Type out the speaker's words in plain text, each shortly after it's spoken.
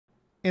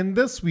In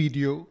this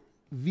video,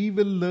 we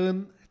will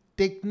learn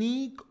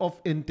technique of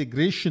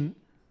integration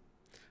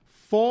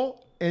for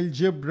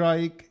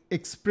algebraic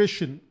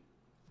expression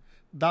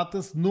that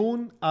is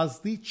known as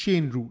the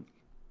chain rule.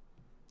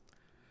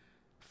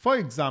 For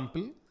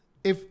example,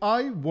 if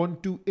I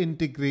want to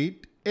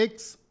integrate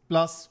x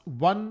plus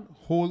 1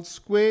 whole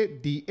square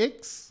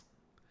dx,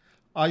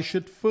 I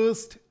should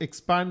first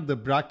expand the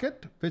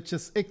bracket, which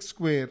is x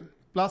square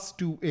plus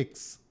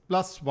 2x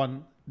plus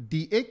 1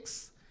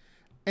 dx,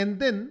 and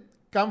then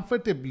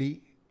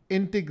comfortably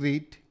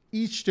integrate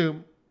each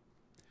term.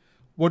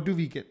 What do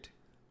we get?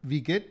 We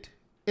get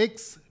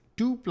x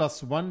 2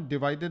 plus 1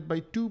 divided by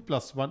 2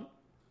 plus 1.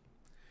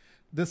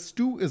 This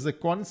 2 is a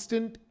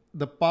constant.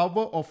 The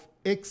power of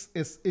x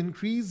is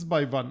increased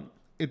by 1.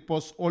 It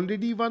was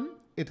already 1.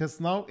 It has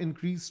now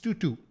increased to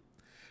 2.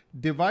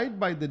 Divide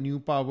by the new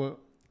power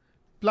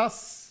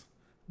plus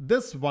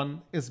this 1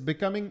 is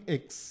becoming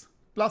x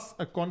plus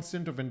a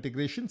constant of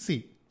integration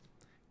c.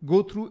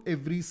 Go through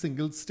every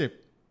single step.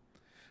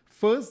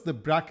 First, the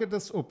bracket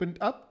is opened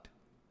up.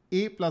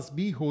 A plus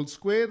b whole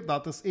square,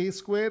 that is a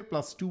square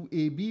plus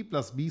 2ab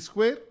plus b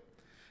square.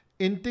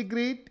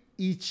 Integrate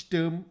each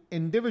term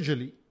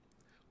individually.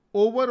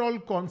 Overall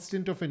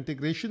constant of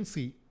integration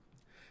c.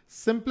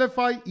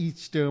 Simplify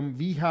each term.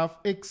 We have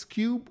x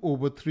cube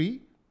over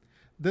 3.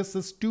 This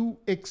is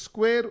 2x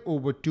square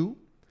over 2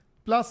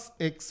 plus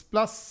x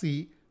plus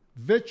c,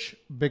 which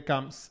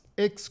becomes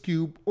x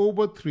cube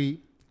over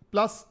 3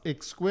 plus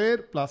x square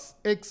plus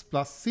x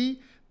plus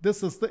c.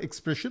 This is the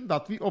expression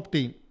that we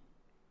obtain.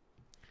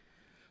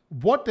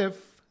 What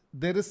if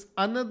there is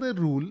another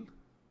rule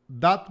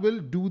that will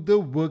do the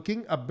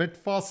working a bit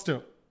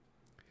faster?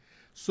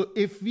 So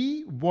if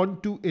we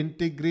want to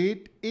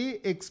integrate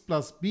ax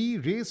plus b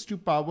raised to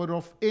power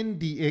of n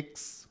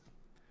dx,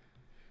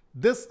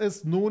 this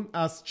is known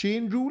as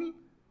chain rule.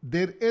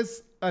 There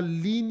is a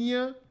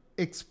linear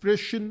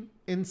expression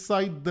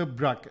inside the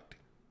bracket.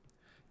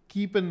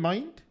 Keep in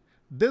mind,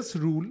 this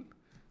rule,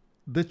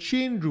 the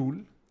chain rule,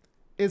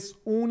 is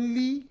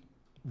only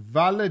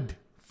valid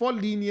for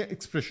linear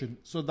expression.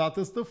 So that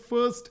is the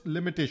first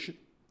limitation.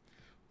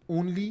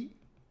 Only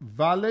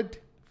valid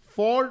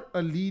for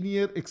a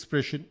linear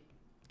expression.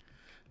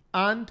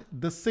 And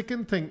the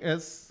second thing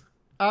is,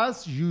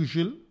 as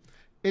usual,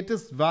 it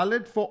is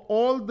valid for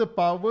all the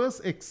powers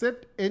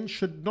except n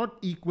should not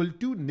equal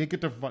to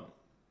 -1.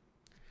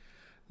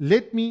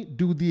 Let me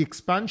do the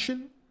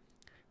expansion.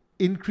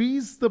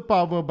 Increase the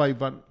power by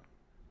 1.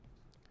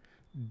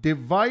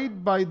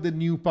 Divide by the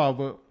new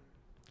power.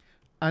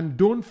 And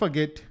don't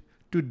forget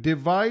to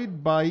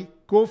divide by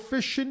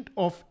coefficient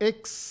of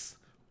x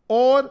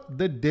or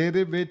the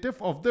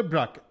derivative of the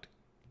bracket.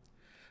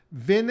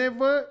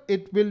 Whenever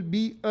it will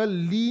be a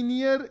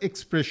linear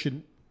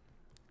expression,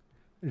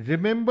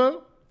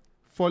 remember,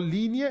 for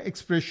linear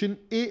expression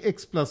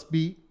ax plus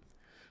b,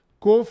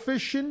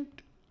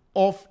 coefficient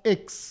of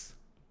x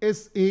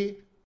is a.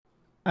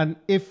 And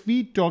if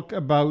we talk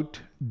about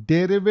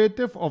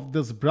derivative of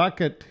this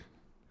bracket,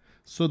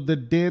 so the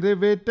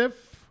derivative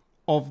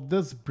of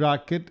this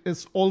bracket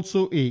is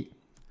also a.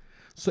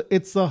 So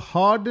it's a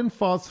hard and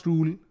fast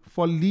rule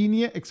for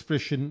linear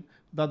expression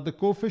that the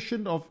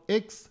coefficient of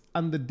x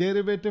and the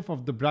derivative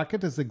of the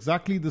bracket is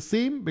exactly the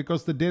same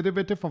because the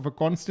derivative of a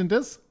constant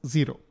is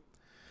 0.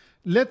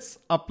 Let's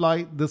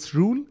apply this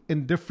rule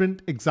in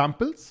different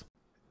examples.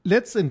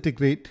 Let's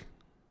integrate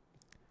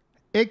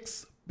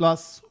x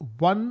plus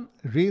 1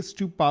 raised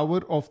to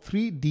power of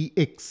 3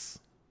 dx.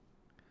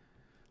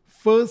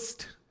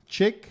 First,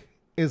 check,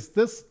 is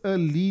this a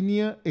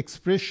linear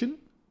expression?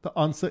 The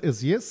answer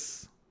is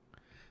yes.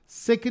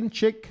 Second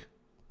check,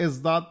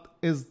 is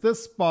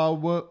this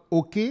power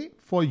okay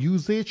for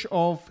usage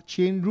of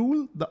chain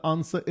rule? The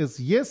answer is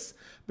yes,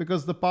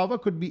 because the power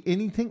could be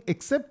anything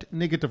except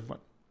 -1.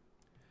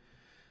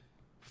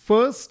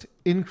 First,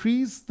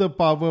 increase the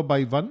power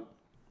by 1.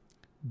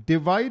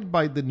 Divide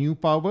by the new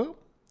power.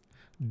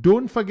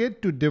 Don't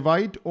forget to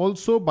divide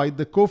also by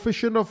the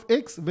coefficient of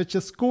x, which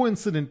is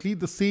coincidentally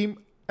the same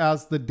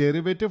as the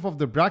derivative of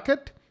the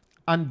bracket.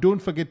 And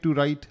don't forget to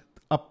write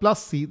a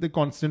plus c, the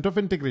constant of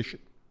integration.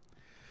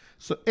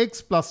 So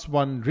x plus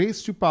 1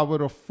 raised to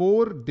power of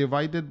 4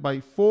 divided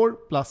by 4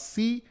 plus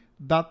c,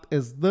 that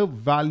is the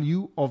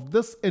value of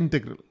this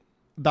integral.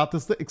 That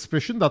is the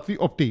expression that we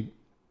obtain.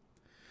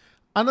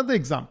 Another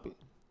example,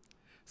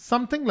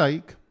 something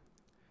like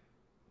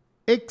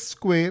x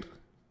square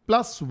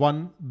plus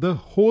 1 the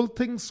whole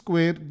thing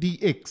square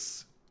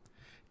dx.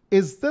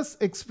 Is this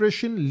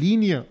expression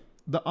linear?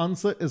 The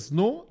answer is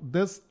no.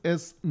 This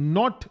is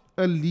not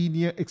a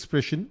linear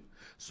expression.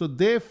 So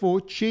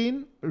therefore,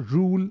 chain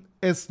rule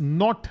is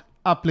not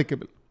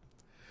applicable.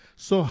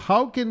 So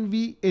how can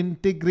we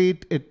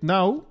integrate it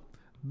now?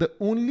 The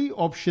only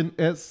option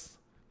is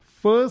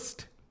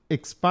first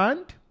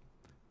expand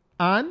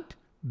and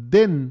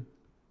then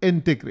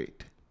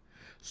integrate.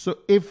 So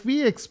if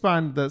we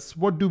expand this,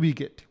 what do we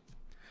get?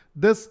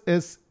 This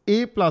is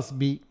a plus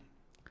b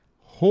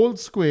whole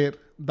square,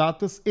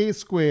 that is a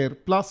square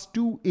plus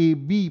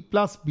 2ab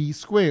plus b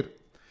square.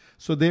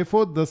 So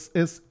therefore, this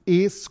is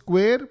a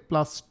square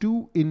plus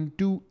 2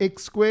 into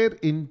x square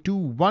into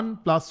 1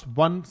 plus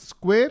 1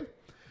 square.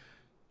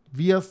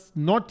 We are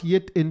not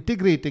yet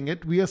integrating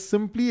it. We are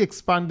simply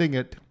expanding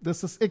it.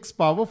 This is x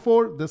power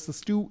 4. This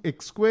is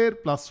 2x square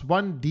plus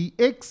 1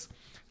 dx.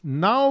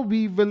 Now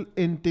we will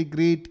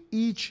integrate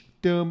each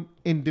term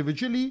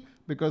individually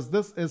because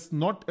this is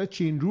not a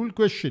chain rule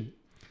question.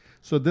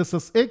 So this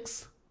is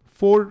x,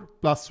 4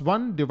 plus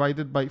 1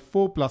 divided by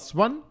 4 plus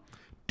 1,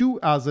 2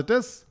 as it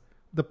is.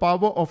 The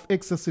power of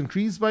x is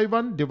increased by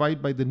 1,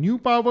 divide by the new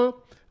power,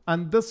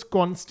 and this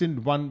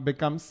constant 1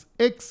 becomes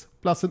x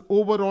plus an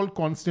overall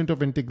constant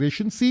of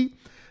integration c.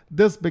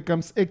 This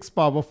becomes x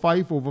power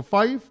 5 over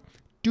 5,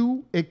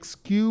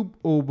 2x cube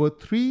over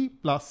 3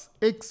 plus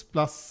x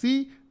plus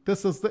c.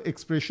 This is the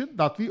expression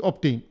that we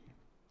obtain.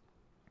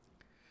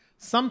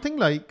 Something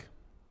like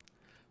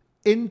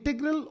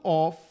integral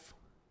of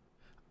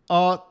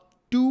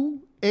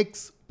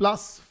 2x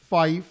plus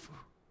 5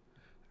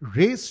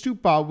 raised to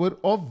power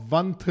of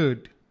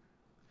 1/3.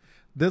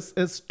 This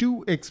is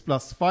 2x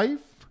plus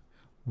 5,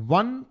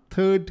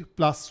 1/3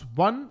 plus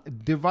 1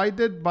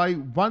 divided by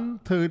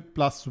 1/3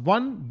 plus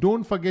 1.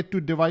 Don't forget to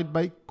divide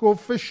by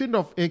coefficient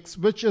of x,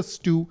 which is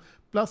 2,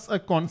 plus a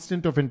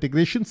constant of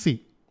integration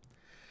c.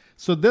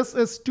 So this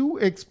is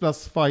 2x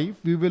plus 5.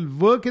 We will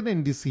work in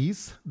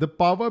indices. The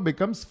power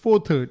becomes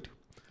 4/3.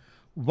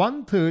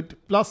 1/3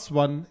 plus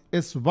 1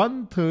 is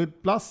 1/3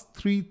 plus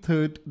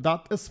 3/3,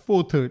 that is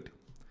 4/3.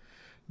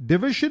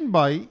 Division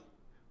by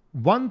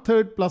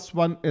 1/3 plus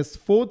 1 is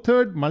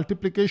 4/3,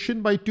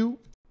 multiplication by 2.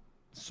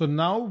 So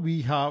now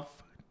we have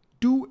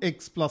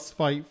 2x plus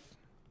 5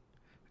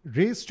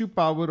 raised to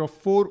power of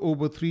 4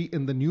 over 3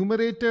 in the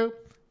numerator,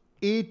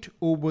 8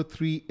 over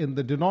 3 in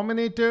the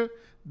denominator.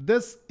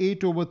 This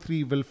 8 over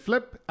 3 will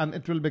flip and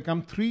it will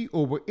become 3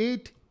 over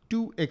 8,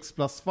 2x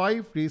plus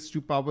 5 raised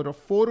to power of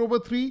 4 over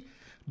 3.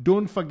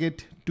 Don't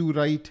forget to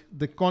write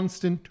the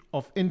constant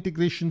of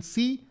integration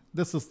c.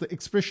 This is the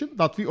expression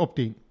that we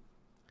obtain.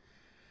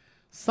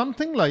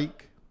 Something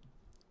like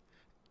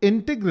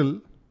integral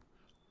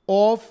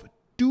of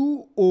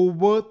 2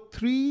 over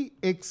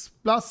 3x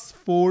plus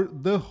 4,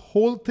 the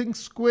whole thing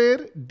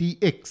square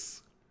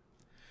dx.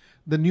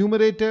 The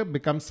numerator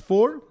becomes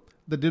 4.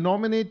 The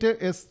denominator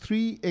is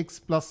 3x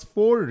plus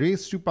 4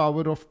 raised to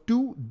power of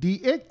 2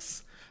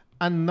 dx.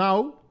 And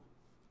now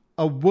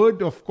a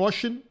word of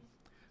caution.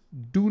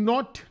 Do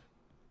not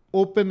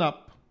open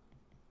up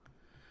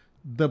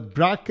the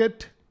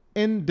bracket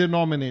in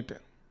denominator,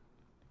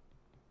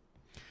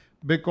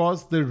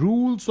 because the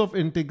rules of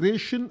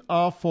integration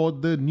are for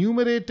the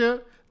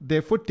numerator,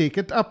 therefore take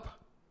it up.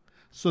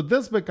 So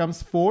this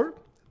becomes 4,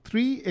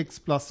 3x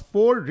plus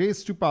 4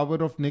 raised to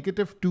power of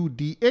negative 2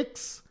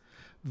 dx.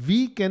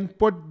 We can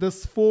put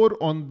this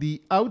 4 on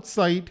the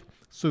outside.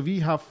 So we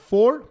have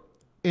 4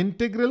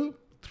 integral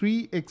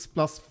 3x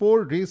plus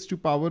 4 raised to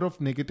power of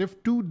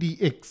negative 2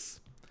 dx.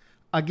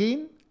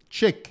 Again,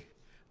 check.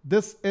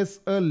 This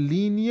is a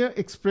linear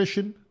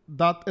expression.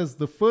 That is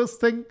the first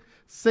thing.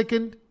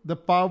 Second, the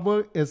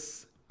power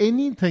is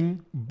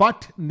anything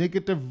but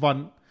negative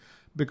 1,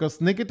 because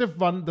negative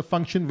 1, the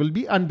function will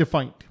be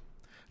undefined.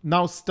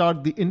 Now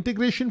start the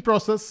integration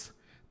process.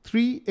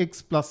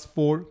 3x plus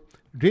 4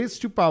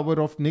 raised to power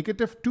of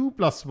negative 2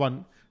 plus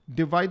 1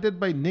 divided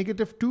by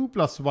negative 2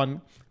 plus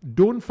 1.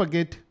 Don't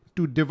forget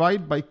to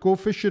divide by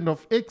coefficient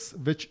of x,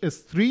 which is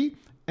 3,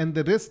 and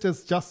the rest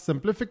is just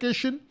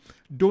simplification.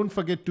 Don't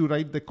forget to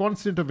write the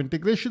constant of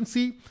integration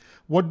c.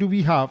 What do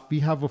we have?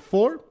 We have a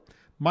 4.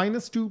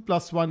 Minus 2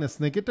 plus 1 is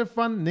negative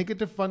 1.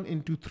 Negative 1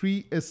 into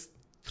 3 is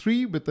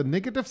 3 with a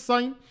negative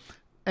sign.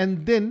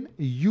 And then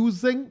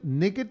using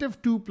negative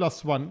 2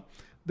 plus 1,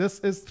 this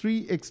is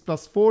 3x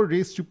plus 4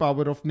 raised to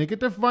power of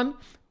negative 1.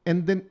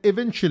 And then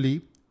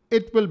eventually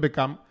it will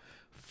become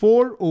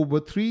 4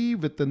 over 3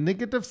 with the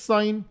negative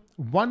sign,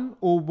 1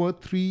 over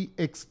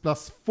 3x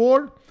plus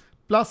 4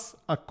 plus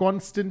a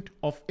constant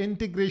of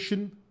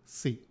integration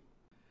c.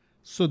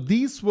 So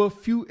these were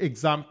few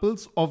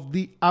examples of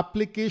the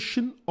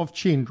application of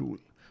chain rule.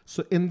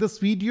 So in this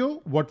video,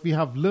 what we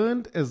have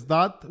learned is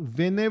that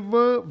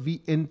whenever we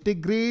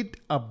integrate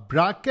a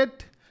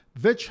bracket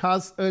which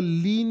has a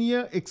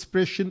linear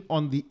expression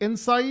on the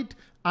inside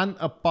and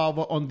a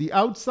power on the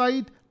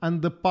outside,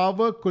 and the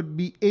power could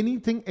be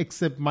anything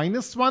except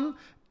 -1,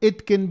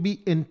 it can be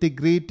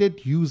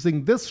integrated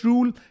using this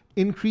rule.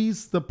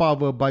 Increase the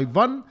power by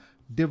 1,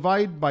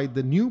 divide by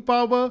the new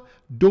power.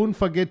 Don't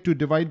forget to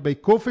divide by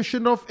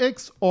coefficient of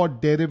x or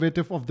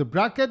derivative of the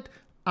bracket,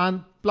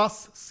 and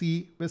plus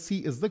c, where c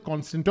is the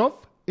constant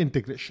of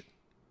integration.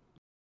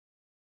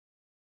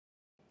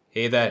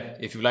 Hey there,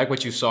 if you like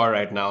what you saw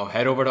right now,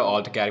 head over to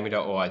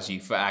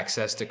altacademy.org for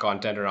access to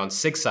content around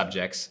 6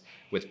 subjects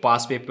with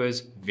past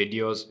papers,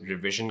 videos,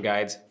 revision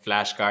guides,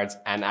 flashcards,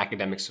 and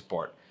academic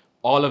support.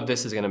 All of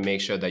this is going to make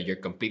sure that you're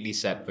completely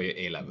set for your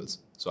A-levels.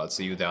 So I'll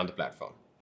see you there on the platform.